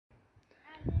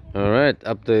Alright,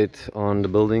 update on the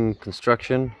building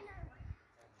construction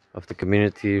of the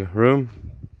community room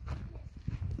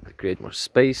to create more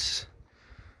space.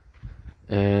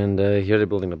 And here they're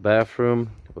building a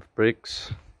bathroom with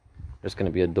bricks. There's going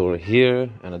to be a door here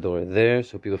and a door there,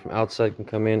 so people from outside can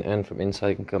come in and from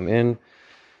inside can come in.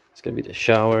 It's going to be the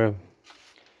shower,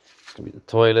 it's going to be the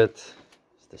toilet,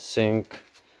 it's the sink.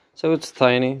 So it's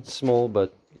tiny, it's small,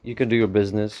 but you can do your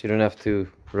business. You don't have to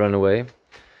run away.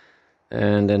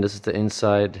 And then this is the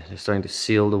inside. They're starting to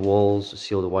seal the walls,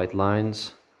 seal the white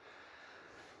lines,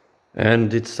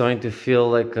 and it's starting to feel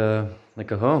like a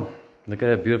home. Look at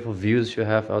the beautiful views you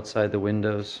have outside the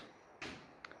windows.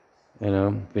 You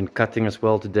know, been cutting as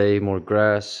well today, more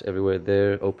grass everywhere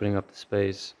there, opening up the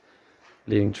space,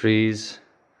 leaving trees.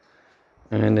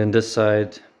 And then this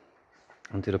side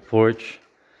onto the porch.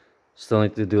 Still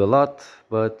need to do a lot,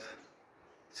 but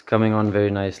it's coming on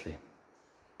very nicely.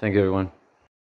 Thank you, everyone.